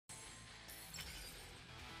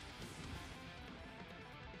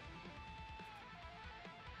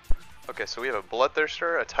Okay, so we have a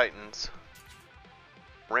Bloodthirster, a Titans,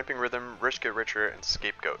 Ramping Rhythm, Rich Get Richer, and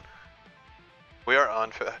Scapegoat. We are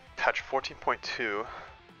on patch 14.2,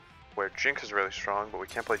 where Jinx is really strong, but we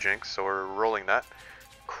can't play Jinx, so we're rolling that.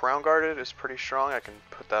 Crown Guarded is pretty strong, I can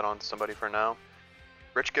put that on somebody for now.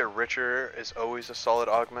 Rich Get Richer is always a solid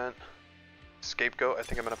augment. Scapegoat I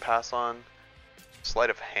think I'm going to pass on. Sleight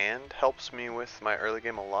of Hand helps me with my early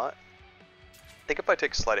game a lot. I think if I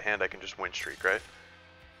take Sleight of Hand I can just win streak, right?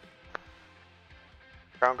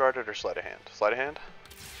 Crown Guarded or Sleight of Hand? Sleight of Hand?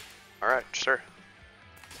 Alright, sure.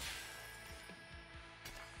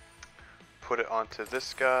 Put it onto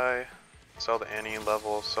this guy, sell the Annie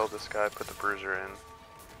level, sell this guy, put the Bruiser in.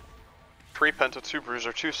 3 Penta, 2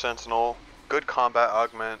 Bruiser, 2 Sentinel, good combat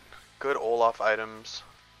augment, good Olaf items.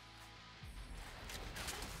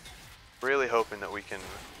 Really hoping that we can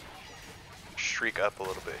streak up a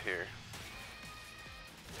little bit here.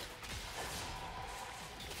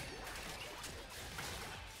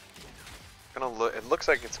 It looks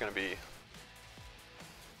like it's gonna be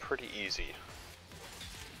pretty easy.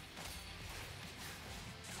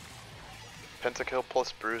 Pentakill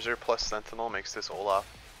plus Bruiser plus Sentinel makes this Olaf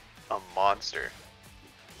a monster.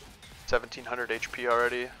 1700 HP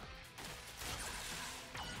already.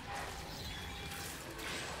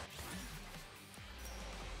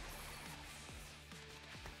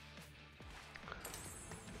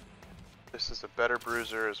 This is a better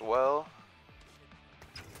Bruiser as well.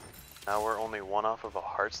 Now we're only one off of a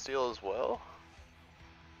Heartsteel as well.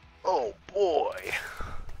 Oh boy.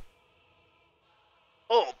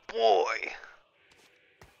 Oh boy.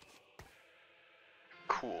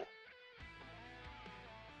 Cool.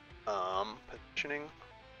 Positioning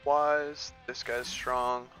wise, this guy's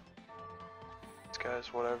strong. This guy's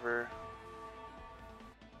whatever.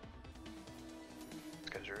 This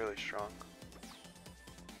guy's really strong.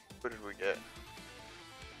 What did we get?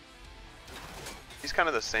 He's kind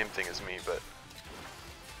of the same thing as me, but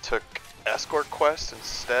took Escort Quest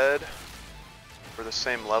instead for the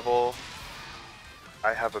same level.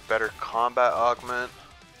 I have a better combat augment.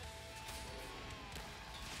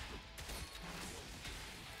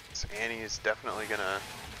 This Annie is definitely gonna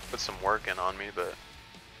put some work in on me, but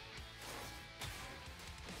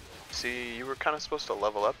see, you were kind of supposed to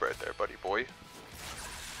level up right there, buddy boy.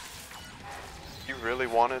 You really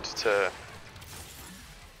wanted to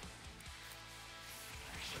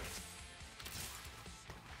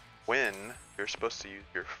win, you're supposed to use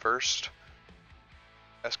your first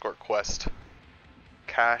Escort Quest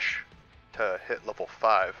cash to hit level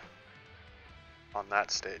 5 on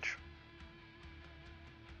that stage.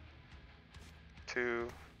 2,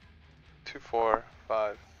 2, 4,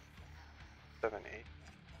 5, 7, 8.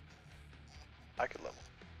 I could level.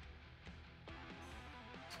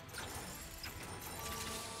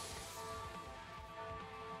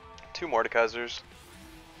 Two Mordekaisers.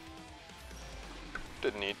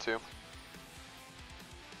 Didn't need to.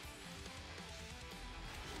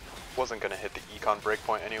 Wasn't gonna hit the econ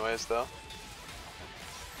breakpoint anyways though.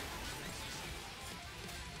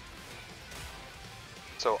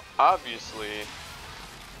 So obviously,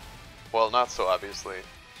 well not so obviously,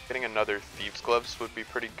 getting another Thieves Gloves would be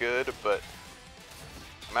pretty good, but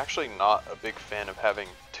I'm actually not a big fan of having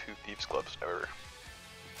 2 Thieves Gloves ever.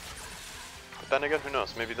 But then again, who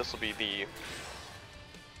knows, maybe this will be the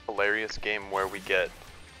hilarious game where we get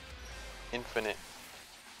infinite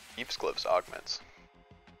Thieves Gloves augments.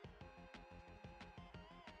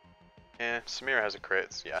 And Samira has a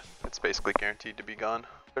crit, so yeah, it's basically guaranteed to be gone.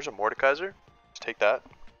 There's a Mordekaiser, just take that.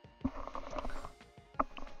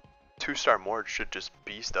 2-star Mord should just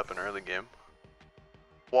beast up an early game.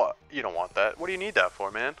 What? You don't want that. What do you need that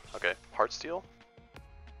for, man? Okay, Heartsteel.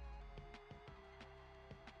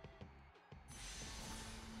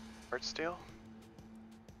 Heartsteel?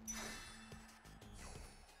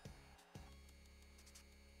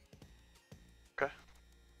 Okay.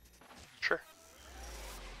 Sure.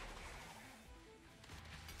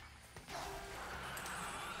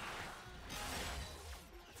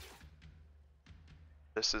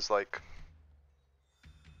 This is like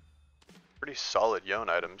pretty solid Yone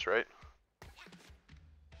items, right?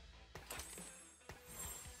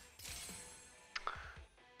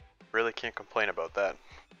 Really can't complain about that.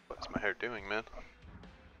 What's my hair doing, man?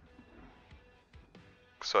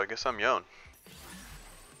 So I guess I'm Yone.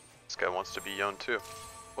 This guy wants to be Yone too.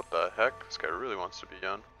 What the heck? This guy really wants to be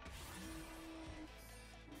Yone.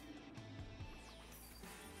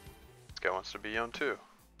 This guy wants to be Yone too.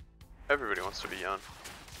 Everybody wants to be Yone.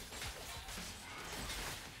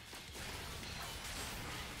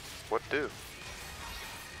 What do?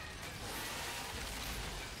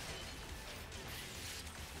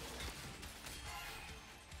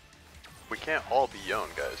 can't all be Yone,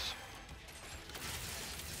 guys.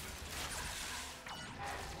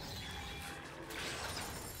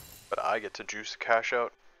 But I get to juice cash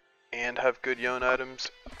out and have good Yone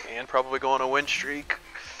items and probably go on a win streak.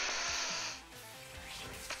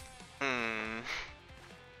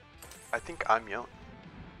 I think I'm Yone.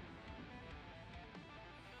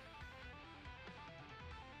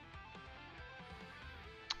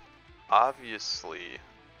 Obviously,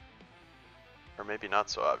 or maybe not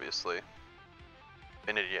so obviously,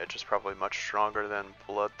 Infinity Edge is probably much stronger than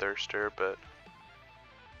Bloodthirster, but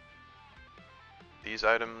these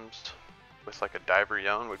items with like a Diver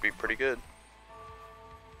Yone would be pretty good.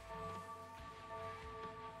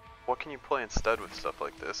 What can you play instead with stuff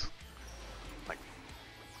like this? Like,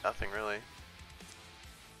 nothing really.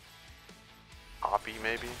 Hoppy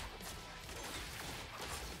maybe?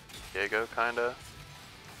 Diego kinda?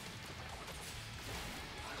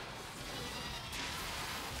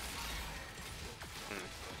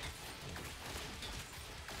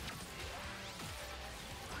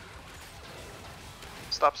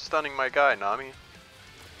 Stop stunning my guy, Nami.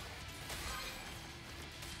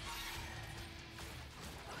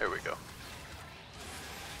 There we go.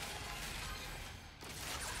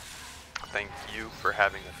 Thank you for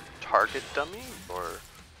having a target dummy, or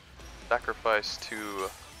sacrifice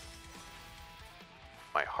to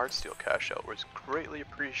my Heartsteel cash out was greatly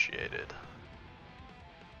appreciated.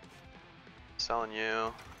 Selling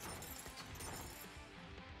you.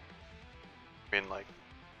 I mean, like,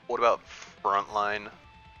 what about frontline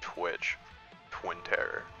Twitch Twin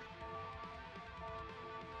Terror?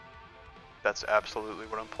 That's absolutely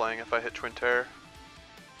what I'm playing if I hit Twin Terror.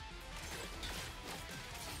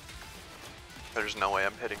 There's no way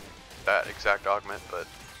I'm hitting that exact augment, but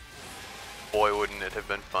boy wouldn't it have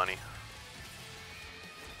been funny.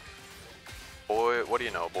 Boy, what do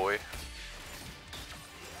you know, boy?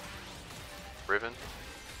 Riven?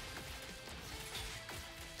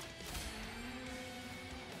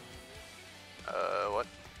 What?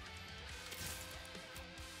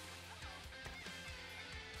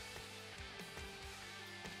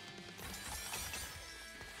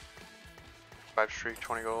 Five streak,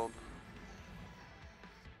 20 gold.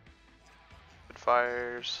 Good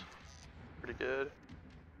fires. Pretty good.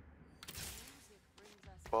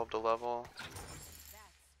 12 to level.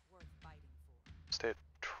 Stay at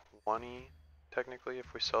 20, technically,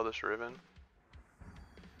 if we sell this Riven.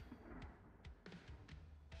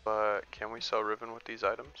 But can we sell Riven with these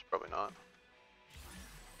items? Probably not.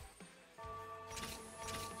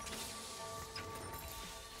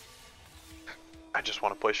 I just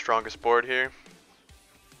want to play strongest board here.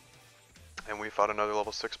 And we fought another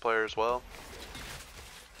level 6 player as well.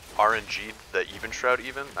 RNG the even shroud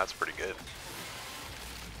even? That's pretty good.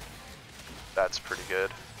 That's pretty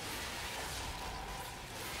good.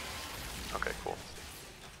 Okay, cool.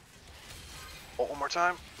 Oh, one more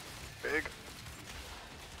time. Big.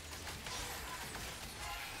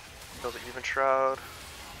 Kills the even shroud.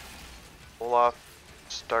 Olaf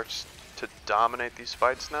starts to dominate these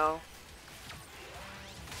fights now.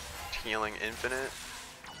 Healing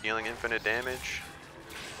infinite damage.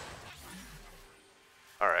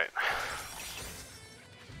 Alright.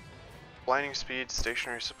 Blinding speed,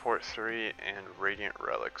 stationary support 3, and radiant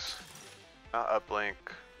relics. Not uplink,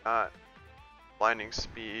 not blinding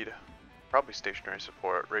speed, probably stationary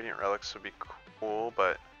support. Radiant relics would be cool,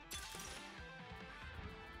 but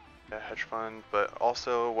yeah, hedge fund. But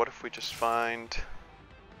also, what if we just find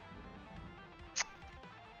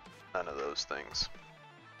none of those things?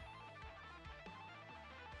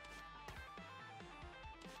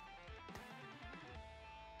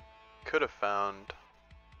 Could have found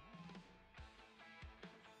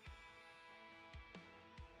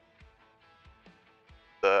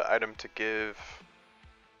the item to give.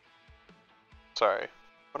 Sorry,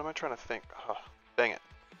 what am I trying to think? Oh, dang it.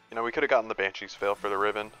 You know, we could have gotten the Banshee's Veil for the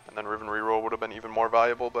Riven, and then Riven reroll would have been even more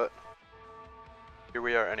valuable, but here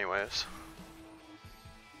we are anyways.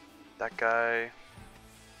 That guy.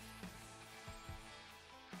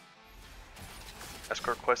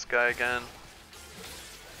 Escort quest guy again.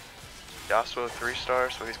 Yasuo 3-star,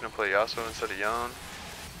 so he's gonna play Yasuo instead of Yone.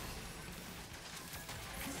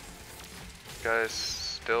 Guys,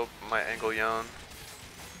 still my angle Yone.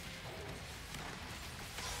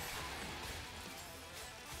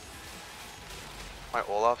 My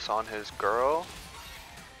Olaf's on his girl.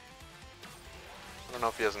 I don't know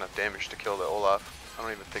if he has enough damage to kill the Olaf. I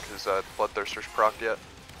don't even think his Bloodthirster's procced yet.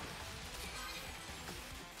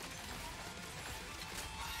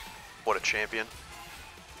 What a champion.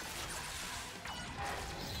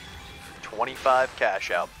 25 cash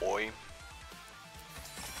out, boy.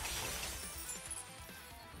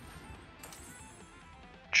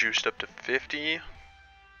 juiced up to 50.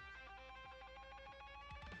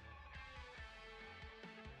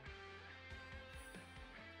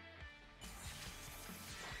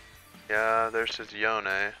 Yeah, there's his Yone.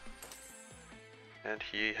 And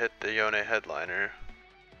he hit the Yone headliner.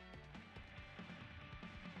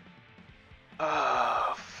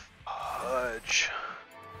 Ah, fudge.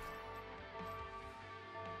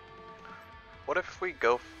 What if we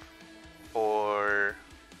go for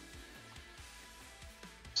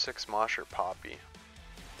 6 Mosh or Poppy?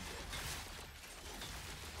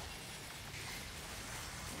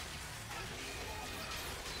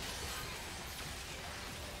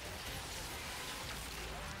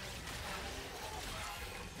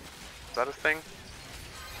 Is that a thing?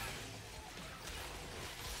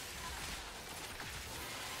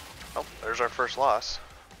 Oh, there's our first loss.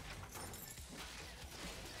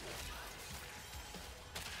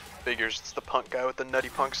 Figures it's the punk guy with the nutty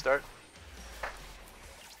punk start.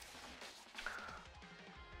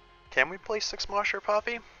 Can we play 6 Mosh or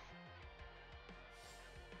Poppy?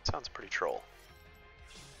 Sounds pretty troll.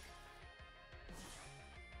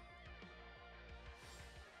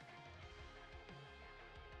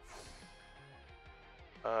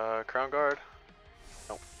 Crown guard?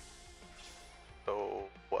 Nope. So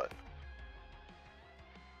what?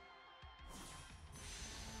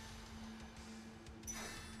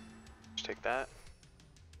 Just take that.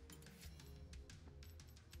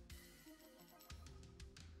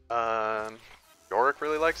 Yorick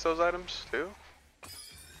really likes those items too.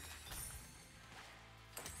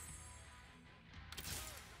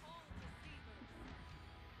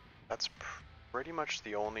 That's pretty much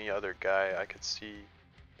the only other guy I could see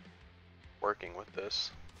working with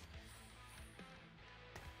this.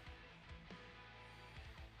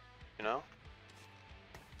 You know?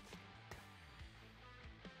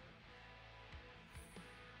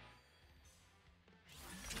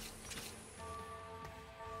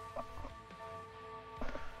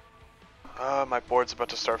 My board's about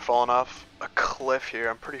to start falling off a cliff here.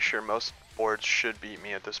 I'm pretty sure most boards should beat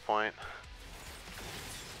me at this point.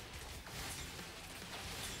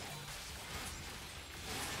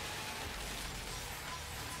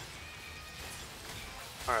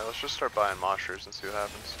 Alright, let's just start buying moshers and see what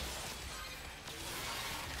happens.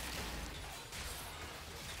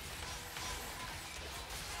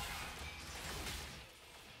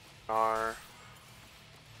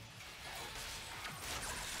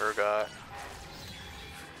 Urgot.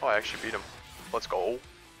 Oh, I actually beat him. Let's go.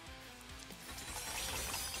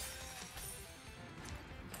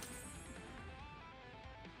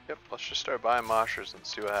 Yep, let's just start buying moshers and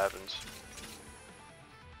see what happens.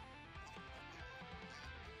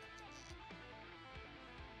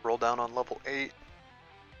 Roll down on level 8.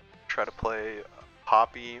 Try to play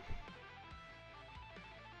Poppy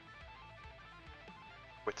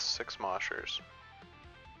with 6 moshers,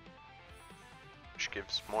 which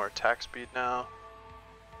gives more attack speed now.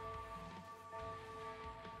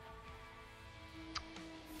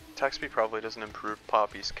 Attack speed probably doesn't improve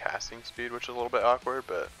Poppy's casting speed, which is a little bit awkward,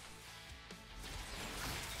 but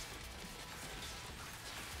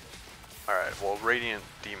alright, well, Radiant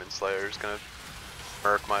Demon Slayer is gonna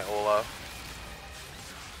murk my Olaf.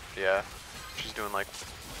 Yeah, she's doing like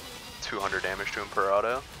 200 damage to him per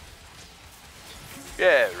auto.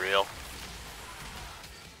 Yeah, real.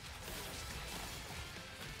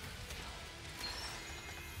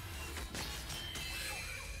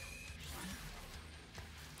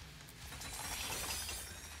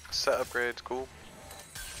 Set upgrades, cool.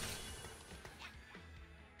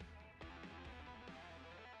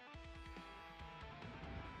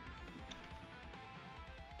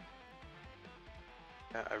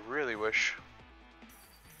 Yeah, I really wish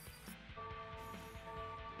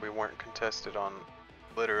we weren't contested on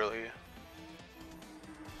literally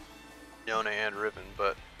Yone and Riven,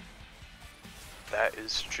 but that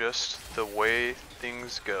is just the way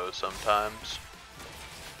things go sometimes.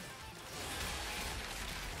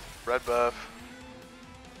 Red buff,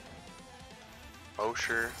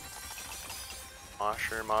 Mosher,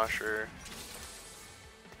 Mosher,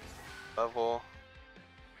 level,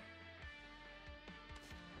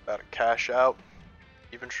 about to cash out,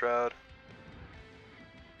 Even Shroud,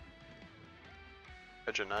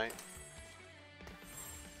 Edge of Night,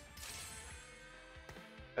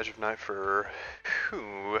 Edge of Night for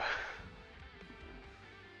who?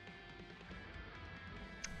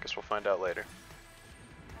 Guess we'll find out later.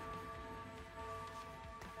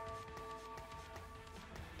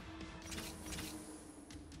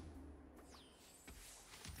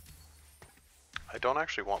 I don't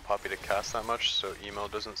actually want Poppy to cast that much, so emo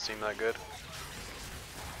doesn't seem that good.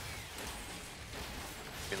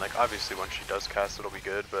 I mean, like, obviously when she does cast it'll be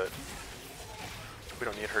good, but we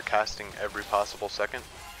don't need her casting every possible second.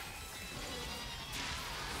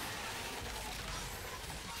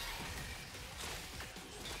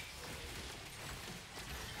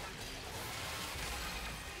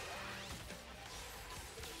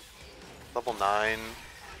 Level 9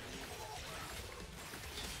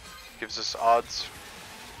 gives us odds.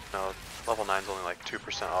 No, level 9's only like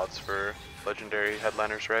 2% odds for legendary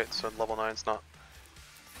headliners, right? So level 9's not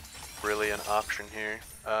really an option here.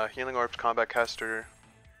 Healing Orbs, Combat Caster,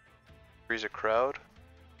 freeze a crowd.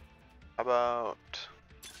 How about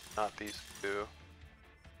not these two?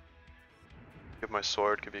 Give my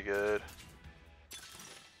sword, could be good.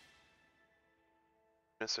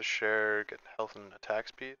 Miss a share, get health and attack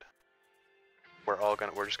speed. We're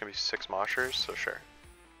just gonna be 6 moshers, so sure.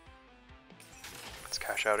 Let's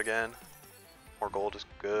cash out again. More gold is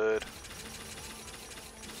good.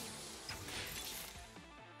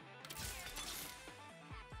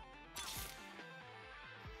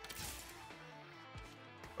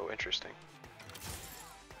 Oh, interesting.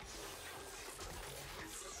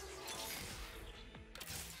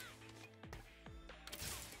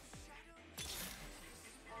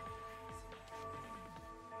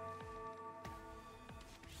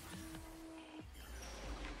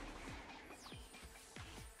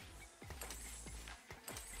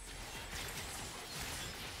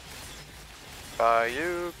 Goodbye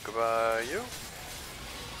you, goodbye you.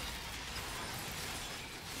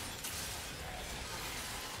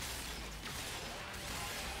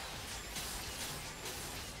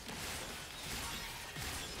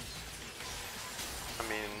 I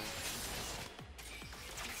mean,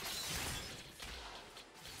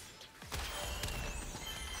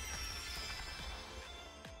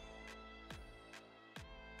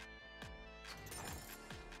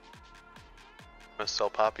 I'm gonna sell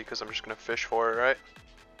Poppy because I'm just gonna fish for it, right?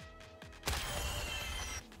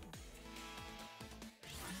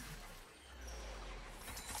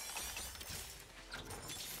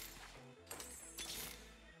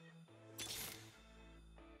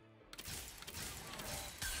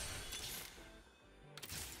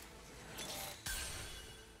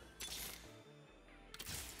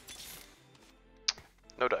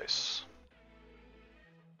 No dice.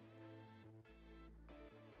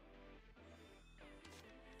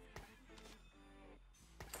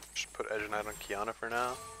 Just put Edge Knight on Qiyana for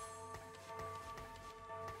now.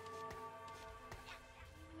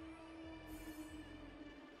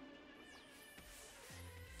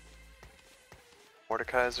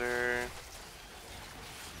 Mordekaiser.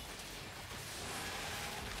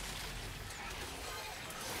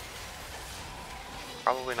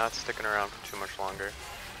 Probably not sticking around for too much longer.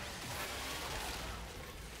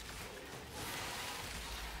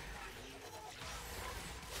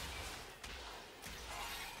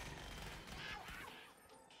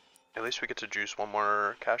 At least we get to juice one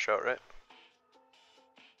more cash out, right?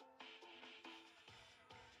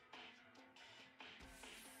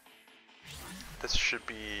 This should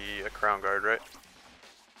be a crown guard, right?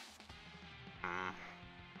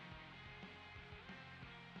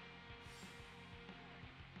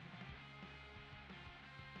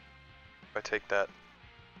 If I take that,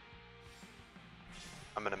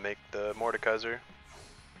 I'm gonna make the Mordekaiser.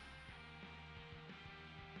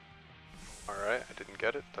 Alright, I didn't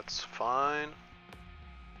get it, that's fine.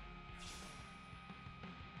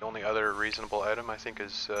 The only other reasonable item I think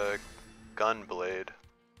is Gunblade.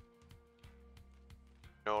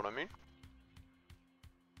 You know what I mean?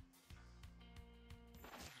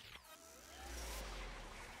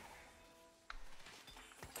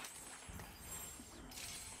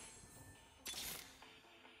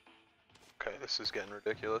 Okay, this is getting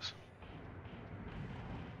ridiculous.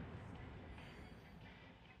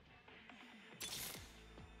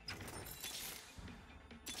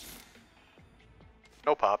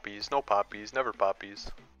 No poppies, no poppies, never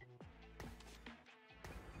poppies.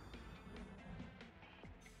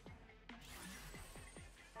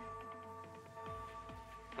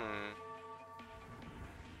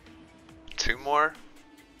 Two more?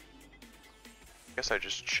 Guess I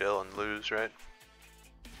just chill and lose, right?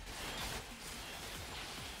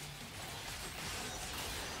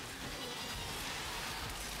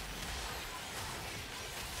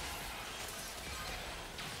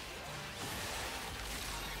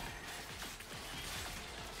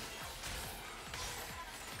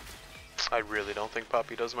 I really don't think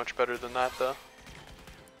Poppy does much better than that though.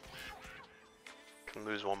 Can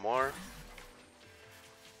lose one more.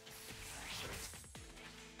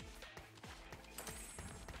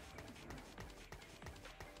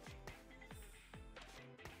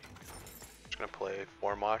 Just gonna play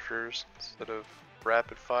 4 moshers instead of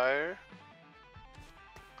rapid fire.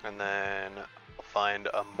 And then I'll find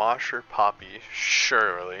a Mosher Poppy,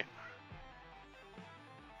 surely.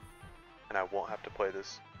 And I won't have to play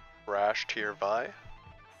this Rash Tier Vi.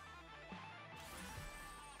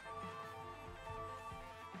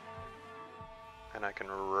 And I can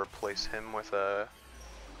replace him with a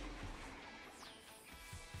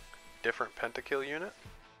different pentakill unit.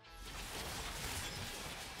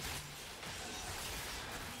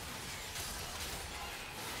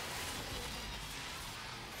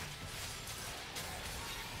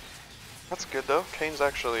 That's good though. Kane's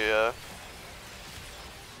actually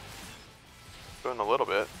doing a little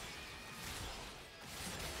bit.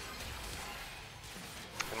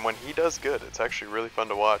 And when he does good, it's actually really fun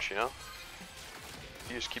to watch, you know?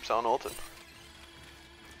 He just keeps on ulting.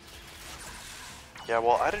 Yeah,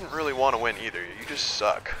 well, I didn't really want to win either. You just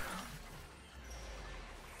suck.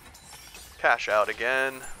 Cash out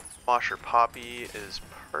again. Mosher Poppy is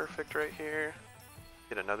perfect right here.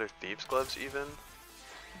 Get another Thieves' Gloves even.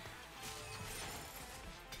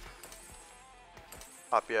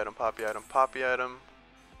 Poppy item, poppy item, poppy item.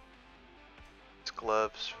 It's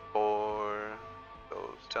gloves for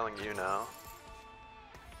those. Telling you now.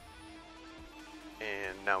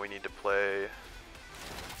 And now we need to play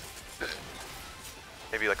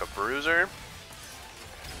maybe like a Bruiser.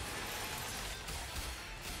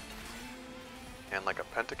 And like a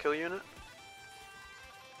pentakill unit.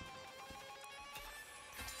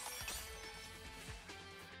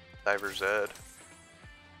 Diver Zed.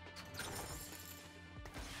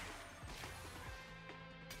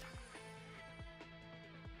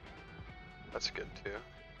 That's good too.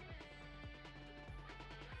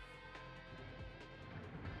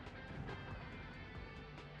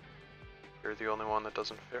 You're the only one that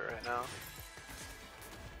doesn't fit right now.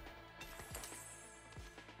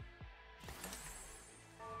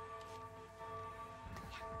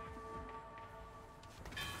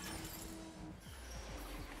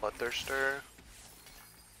 Bloodthirster.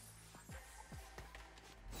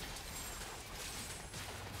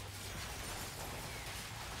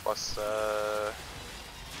 Plus, I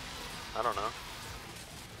don't know.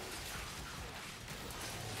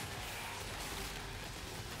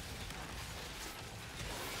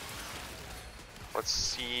 Let's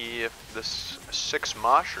see if this 6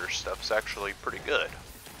 Mosher stuff's actually pretty good.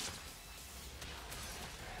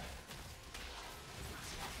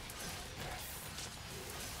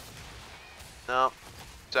 No,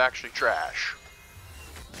 it's actually trash.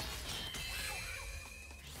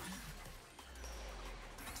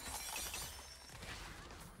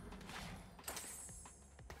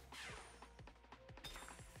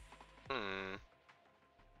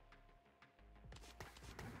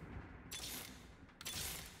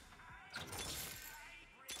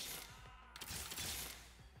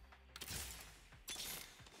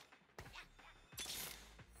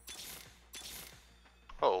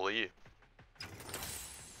 Holy.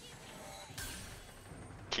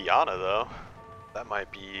 Qiyana though, that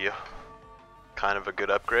might be kind of a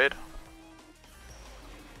good upgrade.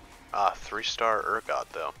 Ah, 3-star Urgot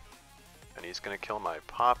though. And he's gonna kill my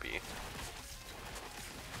Poppy.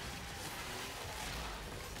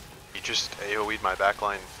 He just AoE'd my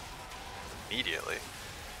backline immediately.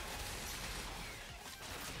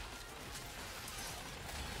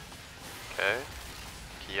 Okay.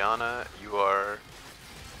 Qiyana, you are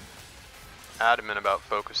adamant about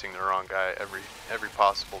focusing the wrong guy every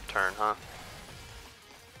possible turn, huh?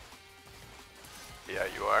 Yeah,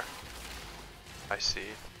 you are. I see.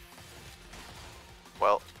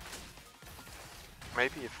 Well,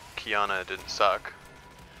 maybe if Qiyana didn't suck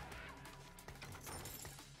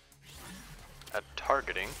at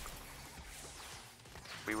targeting,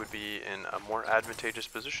 we would be in a more advantageous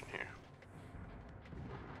position here.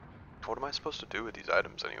 What am I supposed to do with these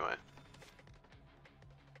items anyway?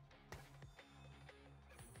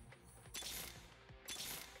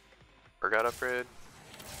 Urgot upgrade.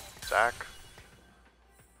 Zac.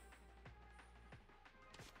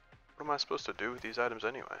 What am I supposed to do with these items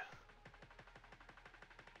anyway?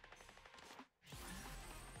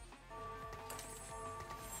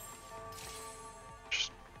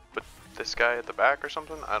 Just put this guy at the back or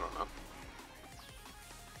something? I don't know.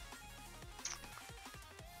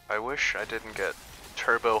 I wish I didn't get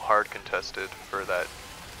turbo hard contested for that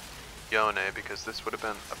Yone, because this would have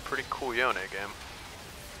been a pretty cool Yone game.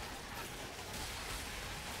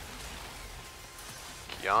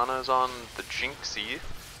 Qiyana's on the Jinxie.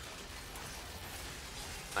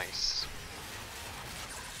 Nice.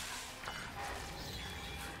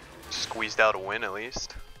 Squeezed out a win at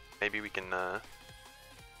least. Maybe we can,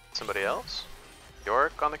 somebody else?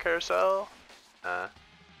 York on the carousel?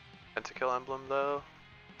 Pentakill emblem though,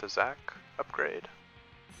 the Zac upgrade.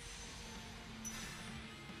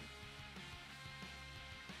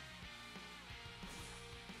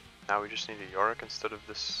 Now we just need a Yorick instead of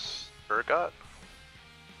this Urgot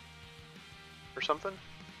or something.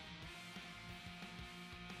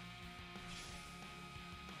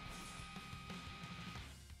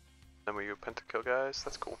 Then we go Pentakill guys,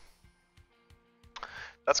 that's cool.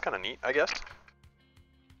 That's kind of neat, I guess.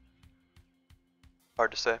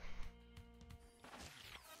 Hard to say.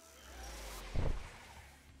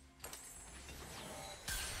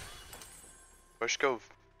 I should go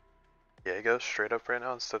Diego straight up right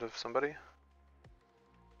now instead of somebody.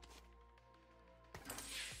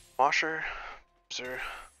 Washer, sir.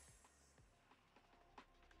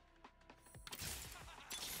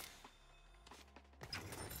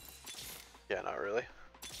 Yeah, not really.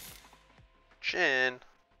 JHIN.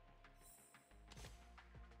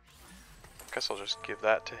 Guess I'll just give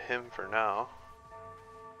that to him for now.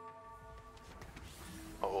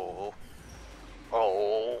 Oh.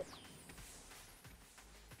 Oh.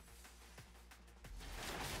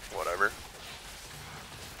 Whatever.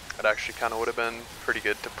 It actually kind of would have been pretty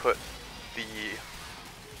good to put the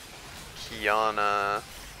Qiyana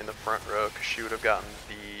in the front row because she would have gotten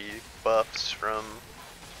the buffs from,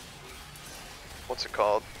 what's it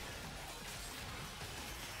called?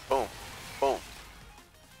 Boom. Boom.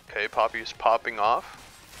 Okay, Poppy's popping off.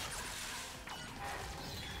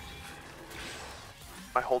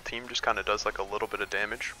 My whole team just kind of does like a little bit of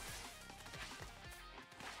damage.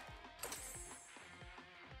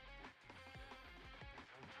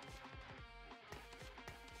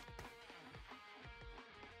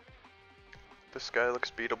 This guy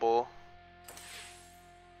looks beatable.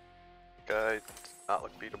 Guy does not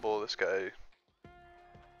look beatable. This guy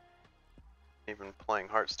even playing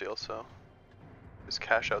Heartsteel, so his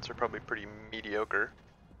cash outs are probably pretty mediocre.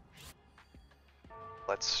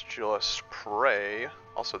 Let's just pray.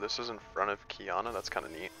 Also, this is in front of Qiyana, that's kind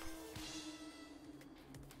of neat.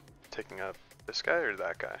 Taking up this guy or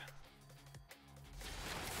that guy?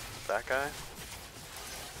 That guy?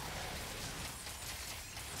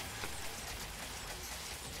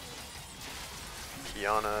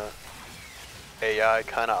 Qiyana AI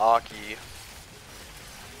kinda Aki.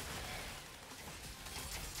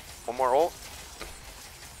 One more ult.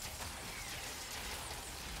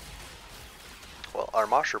 Well, our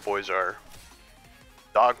Mosher boys are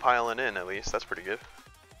dogpiling in at least, that's pretty good.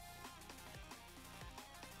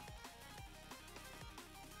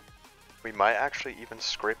 We might actually even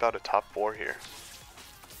scrape out a top 4 here.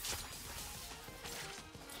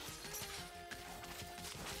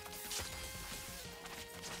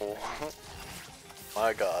 Oh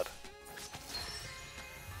my god.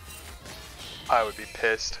 I would be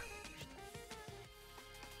pissed.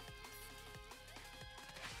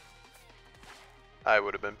 I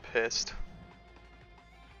would have been pissed.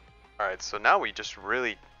 Alright, so now we just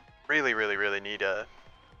really need a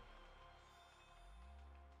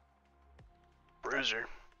Bruiser,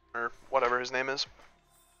 or whatever his name is.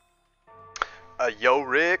 Yo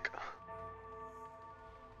Rick.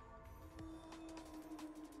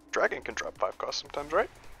 Dragon can drop 5 costs sometimes, right?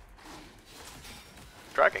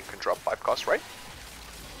 Dragon can drop 5 costs, right?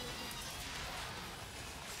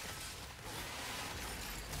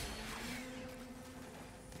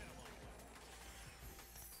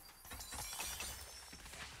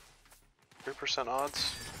 %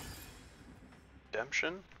 odds.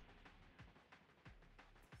 Redemption.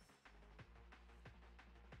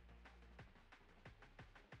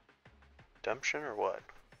 Redemption or what?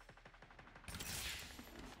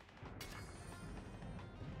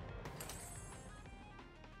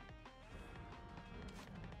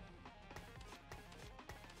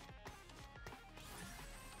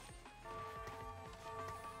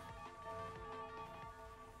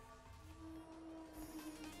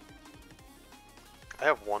 I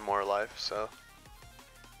have one more life, so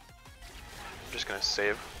I'm just gonna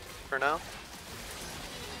save for now.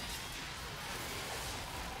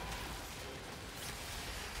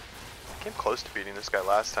 I came close to beating this guy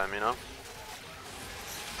last time, you know?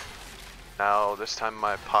 Now, this time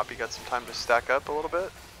my Poppy got some time to stack up a little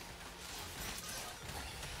bit.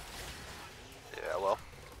 Yeah, well.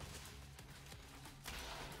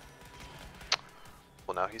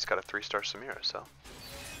 Well, now he's got a 3-star Samira, so.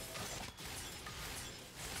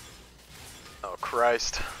 Oh,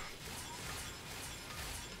 Christ.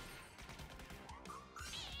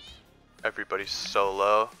 Everybody's so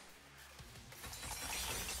low.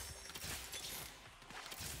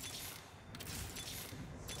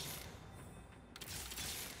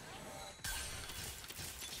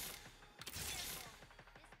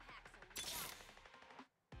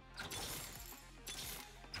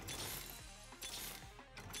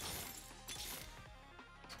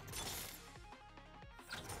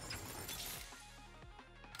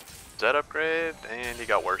 Zed upgrade, and he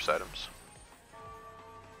got worse items.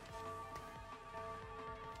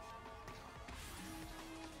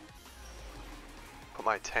 Put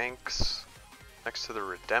my tanks next to the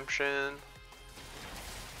redemption.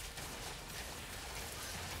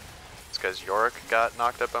 This guy's Yorick got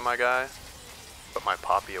knocked up by my guy. Put my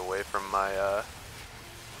Poppy away from my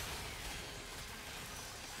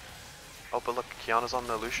Oh, but look, Qiyana's on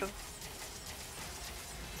the Lucian.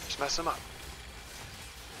 Just mess him up.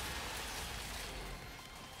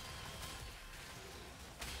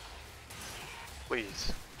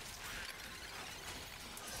 Please.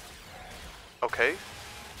 Okay.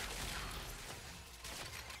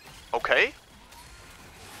 Okay.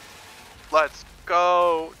 Let's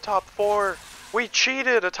go. Top 4. We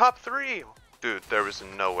cheated a top 3. Dude, there was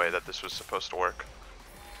no way that this was supposed to work.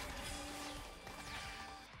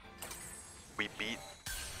 We beat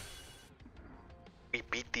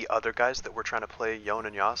the other guys that were trying to play Yone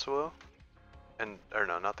and Yasuo. Or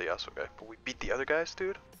no, not the Yasuo guy, but we beat the other guys,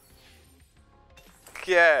 dude.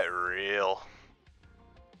 Get real.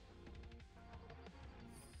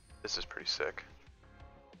 This is pretty sick.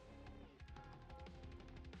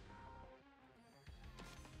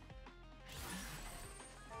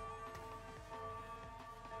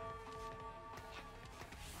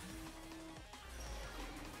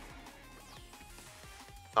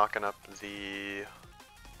 Knocking up the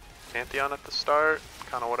Pantheon at the start,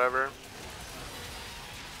 kind of whatever.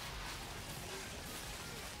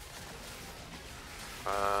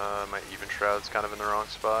 My Even Shroud's kind of in the wrong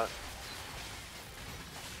spot.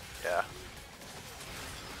 Yeah.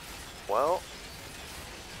 Well.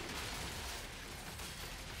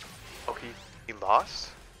 Oh, he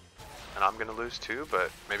lost? And I'm gonna lose too,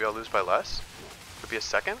 but maybe I'll lose by less? Could be a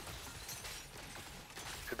second?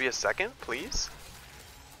 Could be a second, please?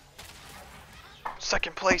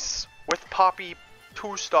 Second place with Poppy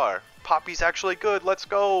 2-star. Poppy's actually good, let's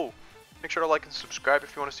go! Make sure to like and subscribe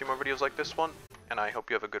if you want to see more videos like this one, and I hope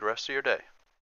you have a good rest of your day.